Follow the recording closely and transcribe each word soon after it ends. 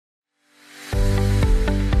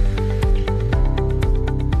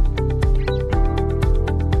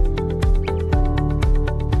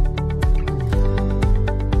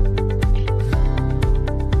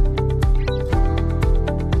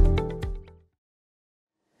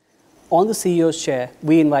On the CEO's Chair,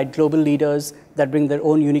 we invite global leaders that bring their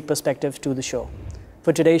own unique perspectives to the show.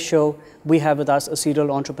 For today's show, we have with us a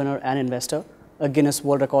serial entrepreneur and investor, a Guinness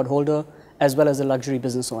World Record holder, as well as a luxury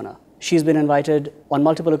business owner. She's been invited on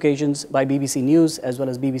multiple occasions by BBC News as well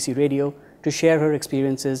as BBC Radio to share her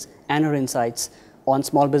experiences and her insights on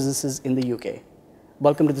small businesses in the UK.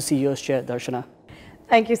 Welcome to the CEO's Chair, Darshana.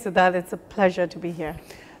 Thank you, Siddharth. It's a pleasure to be here.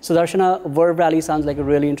 So Darshana, Verve Rally sounds like a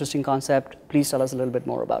really interesting concept. Please tell us a little bit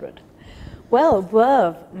more about it. Well,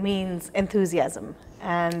 Verve means enthusiasm,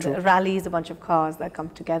 and True. Rally is a bunch of cars that come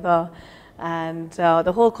together. And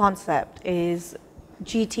the whole concept is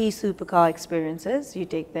GT supercar experiences. You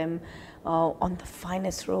take them on the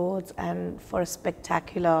finest roads and for a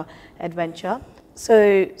spectacular adventure.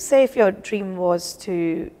 So say if your dream was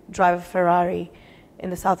to drive a Ferrari in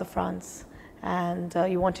the south of France, and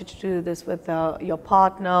you wanted to do this with your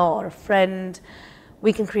partner or a friend,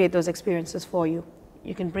 we can create those experiences for you.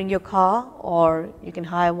 You can bring your car or you can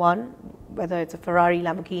hire one, whether it's a Ferrari,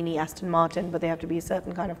 Lamborghini, Aston Martin, but they have to be a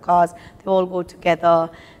certain kind of cars. They all go together.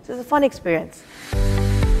 So it's a fun experience.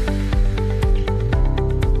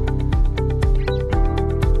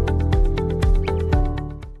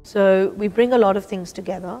 So we bring a lot of things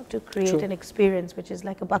together to create True. an experience which is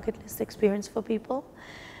like a bucket list experience for people.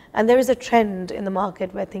 And there is a trend in the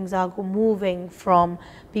market where things are moving from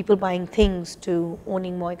people buying things to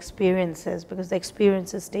owning more experiences, because the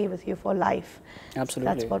experiences stay with you for life.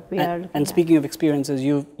 Absolutely. So that's what we are looking And at. speaking of experiences,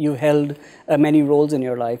 you've held many roles in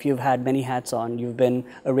your life. You've had many hats on. You've been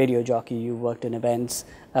a radio jockey. You've worked in events.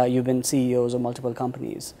 You've been CEOs of multiple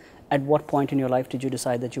companies. At what point in your life did you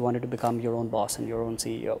decide that you wanted to become your own boss and your own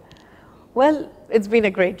CEO? Well, it's been a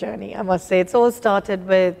great journey, I must say. It's all started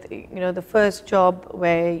with, the first job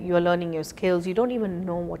where you're learning your skills. You don't even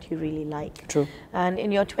know what you really like. True. And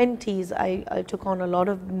in your 20s, I took on a lot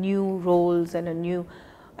of new roles and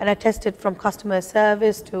I tested from customer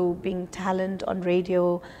service to being talent on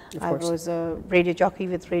radio. I was a radio jockey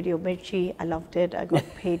with Radio Mirchi. I loved it. I got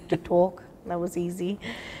paid to talk. That was easy.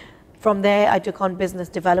 From there, I took on business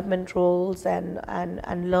development roles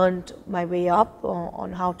and learned my way up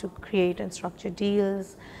on how to create and structure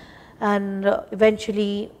deals. And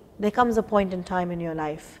eventually, there comes a point in time in your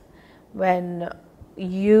life when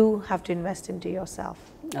you have to invest into yourself.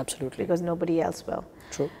 Absolutely. Because nobody else will.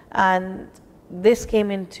 True. And this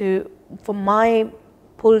came for my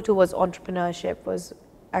pull towards entrepreneurship was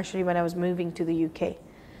actually when I was moving to the UK.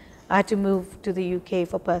 I had to move to the UK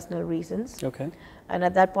for personal reasons. Okay. And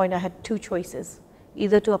at that point, I had two choices,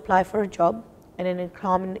 either to apply for a job in an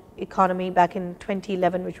economy back in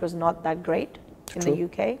 2011, which was not that great in True. the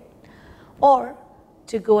UK, or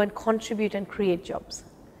to go and contribute and create jobs.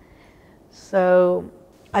 So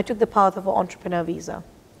I took the path of an entrepreneur visa.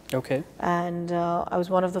 Okay. And I was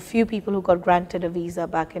one of the few people who got granted a visa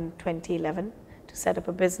back in 2011 to set up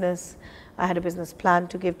a business. I had a business plan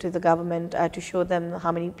to give to the government. I had to show them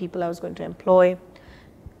how many people I was going to employ.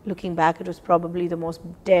 Looking back, it was probably the most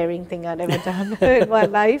daring thing I'd ever done in my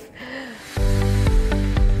life.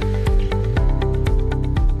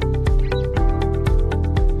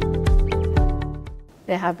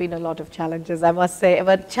 There have been a lot of challenges, I must say,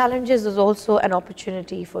 but challenges is also an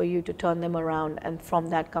opportunity for you to turn them around, and from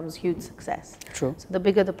that comes huge success. True. So the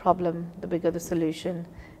bigger the problem, the bigger the solution,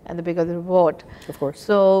 and the bigger the reward. Of course.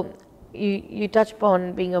 So you touch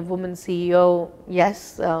upon being a woman CEO.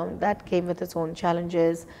 Yes, that came with its own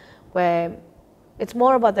challenges, where it's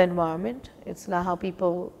more about the environment. It's not how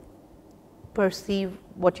people perceive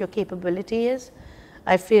what your capability is.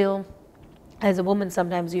 I feel as a woman,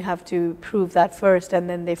 sometimes you have to prove that first and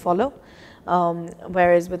then they follow.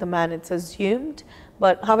 Whereas with a man, it's assumed.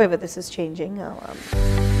 But however, this is changing.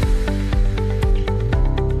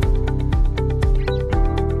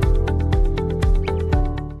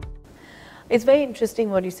 It's very interesting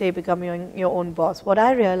what you say, becoming your own boss. What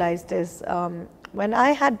I realized is when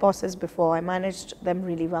I had bosses before, I managed them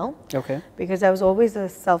really well. Okay. Because I was always a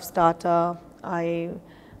self-starter. I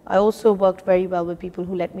also worked very well with people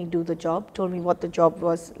who let me do the job, told me what the job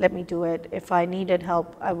was, let me do it. If I needed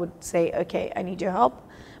help, I would say, okay, I need your help.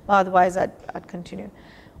 But otherwise, I'd continue.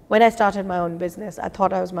 When I started my own business, I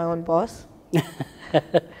thought I was my own boss.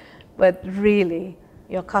 But really,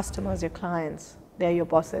 your customers, your clients, they're your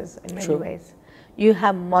bosses in many ways. You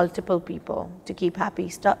have multiple people to keep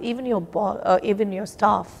happy. Even your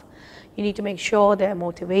staff, you need to make sure they're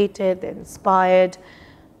motivated, they're inspired.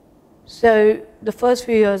 So the first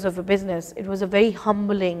few years of a business, it was a very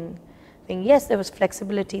humbling thing. Yes, there was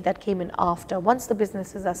flexibility that came in after. Once the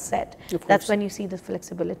businesses are set, that's when you see the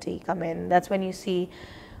flexibility come in. That's when you see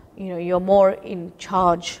you're more in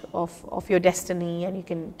charge of your destiny and you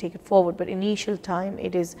can take it forward. But initial time,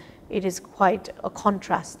 it is quite a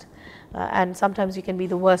contrast. And sometimes you can be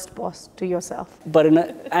the worst boss to yourself. But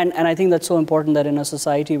and I think that's so important that in a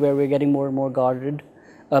society where we're getting more and more guarded,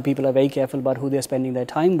 people are very careful about who they're spending their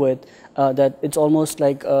time with, that it's almost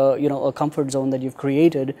like a comfort zone that you've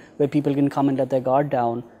created where people can come and let their guard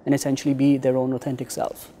down and essentially be their own authentic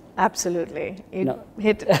self. Absolutely. You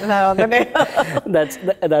hit that on the nail.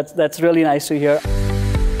 That's really nice to hear.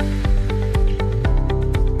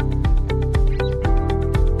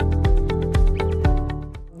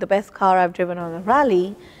 The best car I've driven on a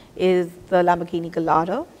rally is the Lamborghini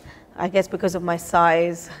Gallardo. I guess because of my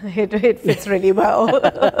size, it fits really well.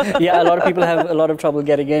 Yeah, a lot of people have a lot of trouble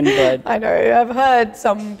getting in, but I know. I've heard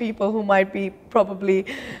some people who might be probably,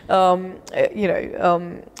 from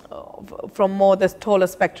more the taller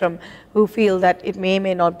spectrum, who feel that it may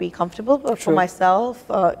not be comfortable. But for myself,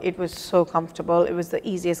 it was so comfortable. It was the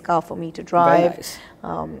easiest car for me to drive. Very nice.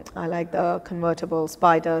 I like the convertible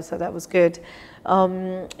Spider, so that was good.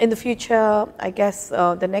 In the future, I guess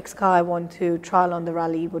the next car I want to trial on the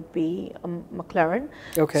rally would be a McLaren.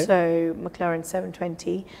 Okay. So McLaren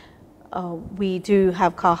 720. We do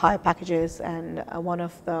have car hire packages, and one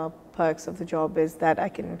of the perks of the job is that I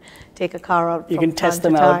can take a car out. You from can test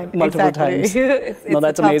time them to out time. multiple Exactly. times. it's No,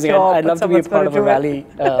 that's a tough amazing. job, I'd love to be a part of a rally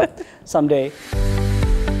someday.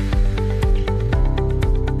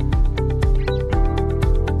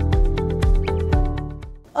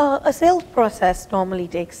 A sales process normally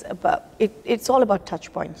takes about, it's all about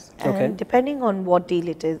touch points. And depending on what deal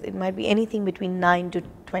it is, it might be anything between 9 to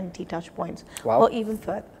 20 touch points, or even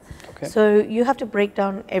further. So you have to break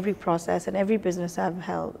down every process, and every business I've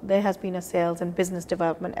held, there has been a sales and business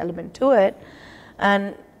development element to it.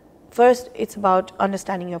 And first, it's about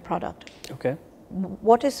understanding your product.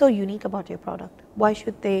 What is so unique about your product? Why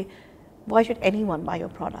should anyone buy your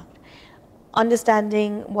product?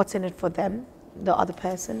 Understanding what's in it for them, the other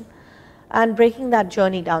person, and breaking that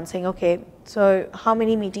journey down, saying, okay, so how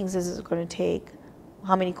many meetings is it going to take?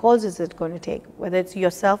 How many calls is it going to take? Whether it's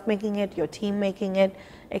yourself making it, your team making it,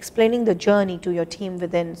 explaining the journey to your team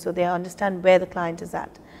within so they understand where the client is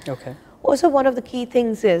at. Also, one of the key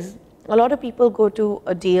things is a lot of people go to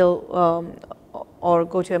a deal or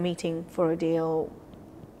go to a meeting for a deal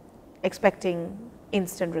expecting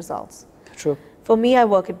instant results. For me, I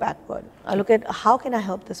work it backward. I look at how can I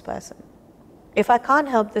help this person? If I can't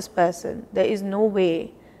help this person, there is no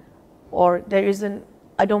way, or there isn't,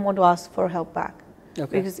 I don't want to ask for help back.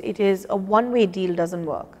 Because it is a one-way deal, doesn't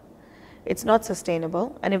work. It's not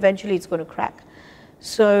sustainable, and eventually it's going to crack.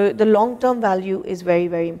 So the long-term value is very,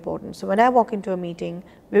 very important. So when I walk into a meeting,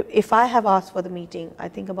 if I have asked for the meeting, I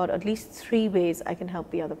think about at least 3 ways I can help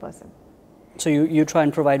the other person. So you try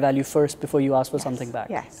and provide value first before you ask for something back?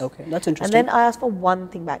 Okay, that's interesting. And then I ask for one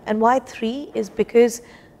thing back. And why 3 is because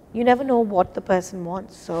you never know what the person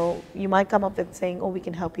wants. So you might come up with saying, oh, we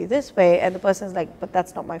can help you this way. And the person's like, but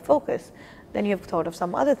that's not my focus. Then you have thought of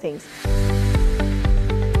some other things.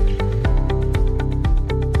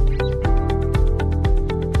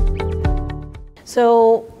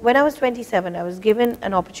 So when I was 27, I was given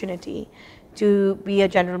an opportunity to be a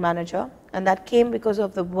general manager. And that came because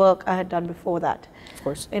of the work I had done before that. Of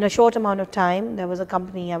course. In a short amount of time, there was a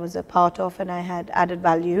company I was a part of, and I had added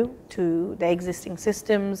value to the existing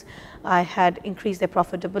systems. I had increased their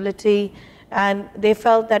profitability, and they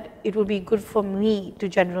felt that it would be good for me to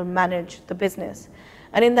general manage the business.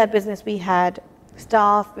 And in that business, we had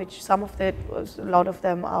staff, which some of it was, a lot of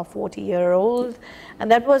them are 40-year-old. And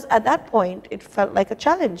that was, at that point, it felt like a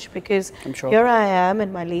challenge because here I am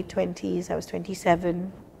in my late 20s, I was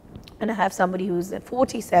 27. And I have somebody who's at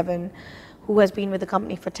 47 who has been with the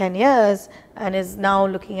company for 10 years and is now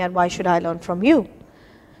looking at why should I learn from you.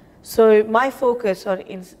 So my focus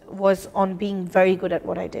was on being very good at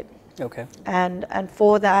what I did. And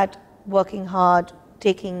for that, working hard,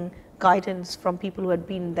 taking guidance from people who had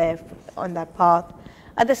been there on that path.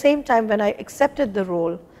 At the same time, when I accepted the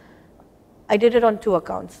role, I did it on 2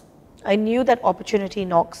 accounts. I knew that opportunity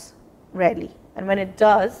knocks rarely. And when it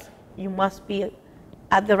does, you must be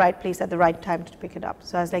at the right place at the right time to pick it up.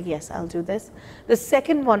 So I was like, yes, I'll do this. The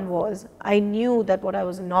second one was, I knew that what I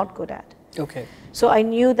was not good at. So I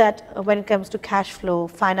knew that when it comes to cash flow,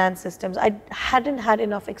 finance systems, I hadn't had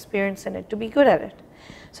enough experience in it to be good at it.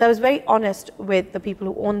 So I was very honest with the people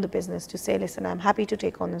who own the business to say, listen, I'm happy to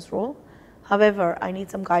take on this role. However, I need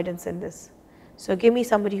some guidance in this. So give me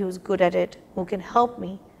somebody who's good at it, who can help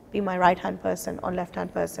me be my right-hand person or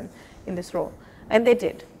left-hand person in this role. And they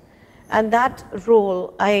did. And that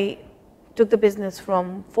role, I took the business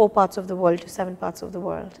from 4 parts of the world to 7 parts of the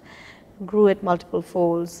world. grew it multiple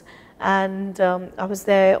folds. And I was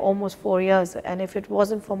there almost 4 years. And if it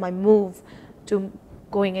wasn't for my move to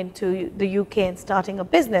going into the UK and starting a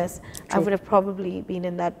business, I would have probably been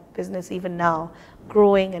in that business even now,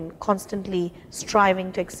 growing and constantly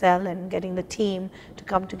striving to excel and getting the team to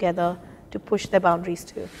come together to push their boundaries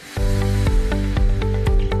too.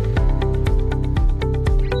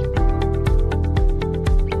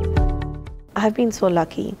 I've been so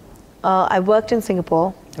lucky. I worked in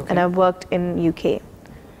Singapore and I worked in UK.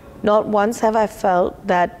 Not once have I felt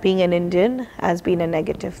that being an Indian has been a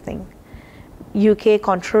negative thing. UK,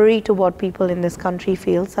 contrary to what people in this country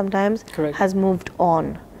feel sometimes, has moved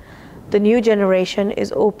on. The new generation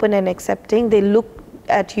is open and accepting. They look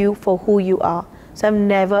at you for who you are. So I've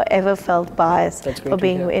never ever felt biased for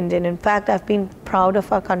being Indian. In fact, I've been proud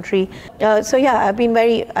of our country. So yeah, I've been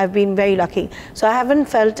very lucky. So I haven't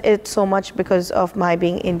felt it so much because of my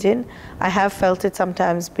being Indian. I have felt it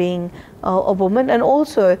sometimes being a woman, and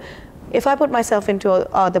also if I put myself into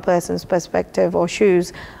other person's perspective or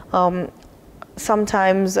shoes,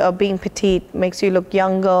 sometimes being petite makes you look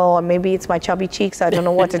younger, or maybe it's my chubby cheeks, I don't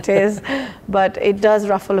know what it is, but it does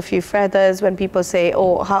ruffle a few feathers when people say,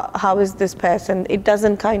 oh, how is this person? It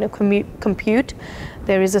doesn't kind of compute.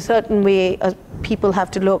 There is a certain way people have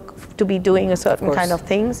to look to be doing a certain kind of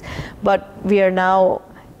things, but we are now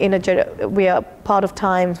we are part of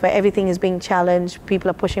times where everything is being challenged, people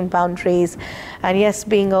are pushing boundaries, and yes,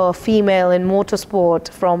 being a female in motorsport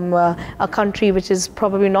from a country which is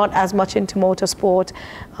probably not as much into motorsport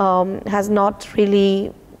has not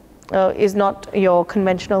really, is not your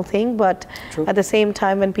conventional thing, but at the same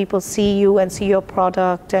time when people see you and see your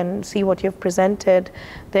product and see what you've presented,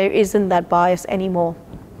 there isn't that bias anymore.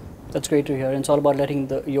 That's great to hear, and it's all about letting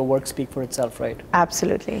your work speak for itself, right?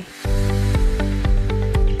 Absolutely.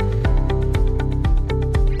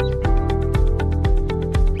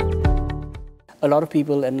 A lot of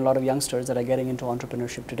people and a lot of youngsters that are getting into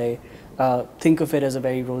entrepreneurship today think of it as a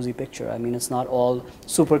very rosy picture. I mean, it's not all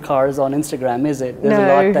supercars on Instagram, is it? There's a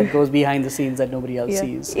lot that goes behind the scenes that nobody else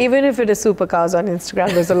sees. Even if it is supercars on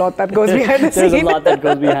Instagram, there's a lot that goes behind the scenes. There's a lot that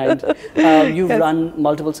goes behind. You've run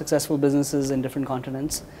multiple successful businesses in different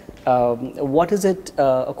continents. What is it,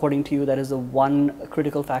 according to you, that is the one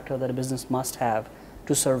critical factor that a business must have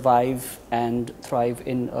to survive and thrive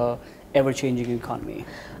in a ever-changing economy?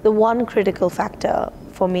 The one critical factor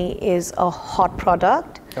for me is a hot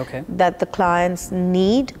product that the clients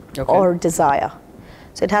need or desire.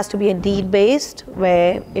 So it has to be a need-based,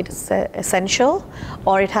 where it is essential,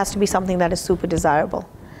 or it has to be something that is super desirable.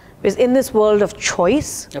 Because in this world of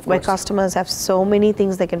choice, where customers have so many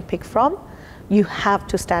things they can pick from, you have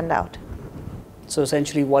to stand out. So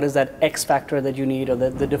essentially, what is that X factor that you need, or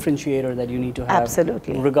the differentiator that you need to have?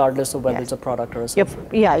 Absolutely. Regardless of whether it's a product or a service.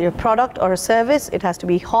 Your product or a service, it has to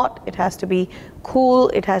be hot, it has to be cool,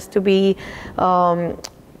 it has to be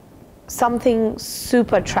something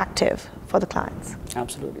super attractive for the clients.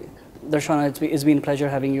 Absolutely. Darshana, it's been a pleasure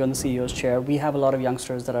having you on the CEO's chair. We have a lot of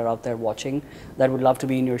youngsters that are out there watching that would love to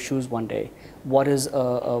be in your shoes one day. What is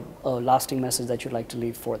a lasting message that you'd like to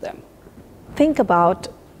leave for them? Think about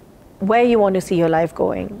where you want to see your life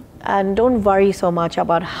going, and don't worry so much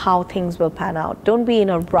about how things will pan out. Don't be in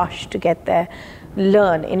a rush to get there.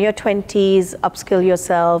 Learn in your 20s, upskill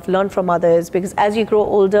yourself, learn from others, because as you grow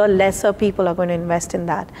older, lesser people are going to invest in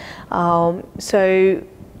that. So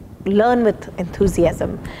learn with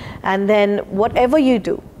enthusiasm, and then whatever you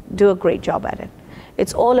do a great job at it.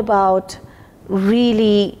 It's all about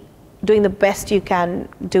really doing the best you can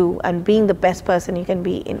do and being the best person you can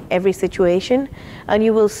be in every situation, and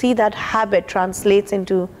you will see that habit translates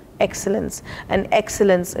into excellence, and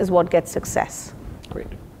excellence is what gets success. Great.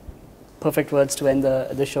 Perfect words to end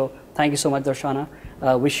the show. Thank you so much, Darshana.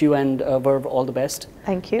 Wish you and Verve all the best.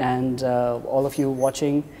 Thank you. And all of you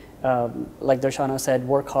watching, like Darshana said,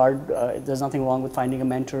 work hard. There's nothing wrong with finding a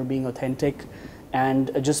mentor, being authentic,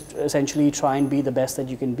 and just essentially try and be the best that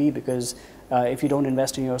you can be, because if you don't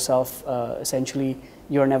invest in yourself, essentially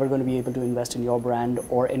you're never going to be able to invest in your brand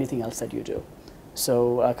or anything else that you do.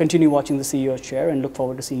 So continue watching the CEO's Chair, and look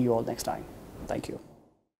forward to seeing you all next time. Thank you.